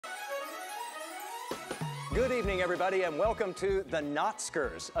Good evening, everybody, and welcome to the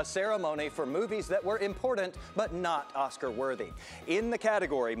Notskers, a ceremony for movies that were important but not Oscar-worthy. In the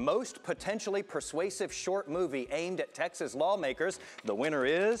category Most Potentially Persuasive Short Movie aimed at Texas lawmakers, the winner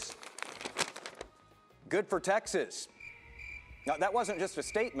is Good for Texas. Now, that wasn't just a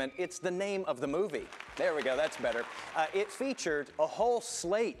statement, it's the name of the movie. There we go, that's better. It featured a whole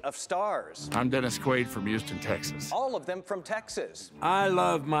slate of stars. I'm Dennis Quaid from Houston, Texas. All of them from Texas. I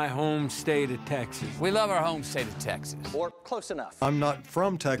love my home state of Texas. We love our home state of Texas. Or close enough. I'm not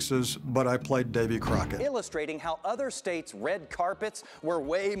from Texas, but I played Davy Crockett. Illustrating how other states' red carpets were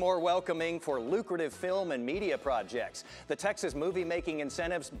way more welcoming for lucrative film and media projects. The Texas movie-making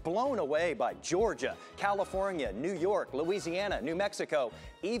incentives blown away by Georgia, California, New York, Louisiana, New Mexico,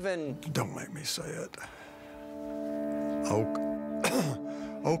 even... Don't make me say it.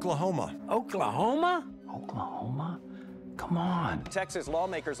 Oklahoma. Oklahoma? Oklahoma? Come on. Texas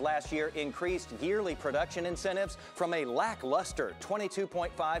lawmakers last year increased yearly production incentives from a lackluster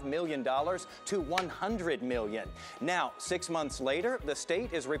 $22.5 million to $100 million. Now, 6 months later, the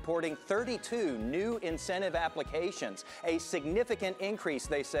state is reporting 32 new incentive applications, a significant increase,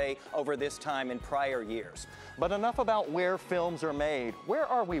 they say, over this time in prior years. But enough about where films are made. Where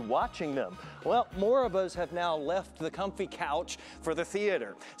are we watching them? Well, more of us have now left the comfy couch for the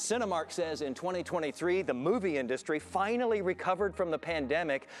theater. Cinemark says in 2023, the movie industry finally recovered from the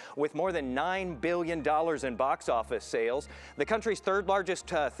pandemic with more than $9 billion in box office sales. The country's third largest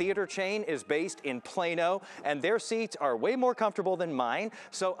theater chain is based in Plano, and their seats are way more comfortable than mine.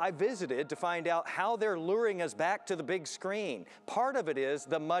 So I visited to find out how they're luring us back to the big screen. Part of it is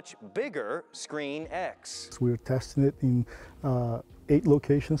the much bigger Screen X. We're testing it in 8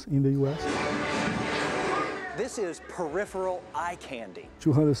 locations in the U.S. This is peripheral eye candy.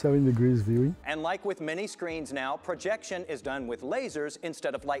 270 degrees viewing. And like with many screens now, projection is done with lasers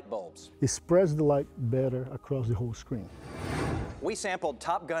instead of light bulbs. It spreads the light better across the whole screen. We sampled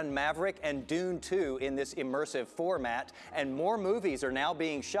Top Gun Maverick and Dune 2 in this immersive format, and more movies are now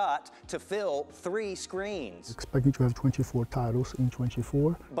being shot to fill 3 screens. Expecting to have 24 titles in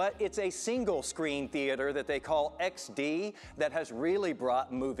 24. But it's a single screen theater that they call XD that has really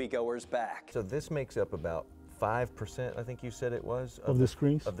brought moviegoers back. So this makes up about 5%, I think you said it was, of the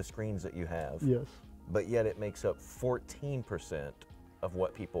screens? Of the screens that you have. Yes. But yet it makes up 14% of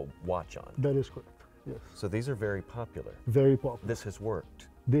what people watch on. That is correct, yes. So these are very popular. Very popular. This has worked.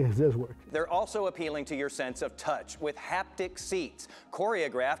 This has worked. They're also appealing to your sense of touch with haptic seats,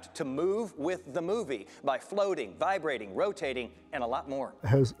 choreographed to move with the movie by floating, vibrating, rotating, and a lot more. It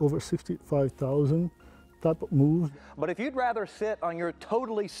has over 65,000 type of moves. But if you'd rather sit on your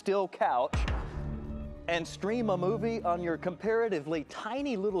totally still couch and stream a movie on your comparatively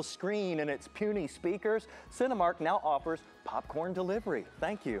tiny little screen and its puny speakers, Cinemark now offers popcorn delivery.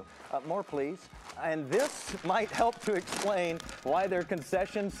 Thank you. More, please. And this might help to explain why their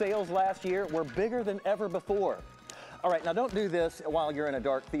concession sales last year were bigger than ever before. All right, now don't do this while you're in a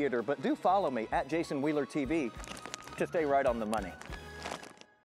dark theater, but do follow me at Jason Wheeler TV to stay right on the money.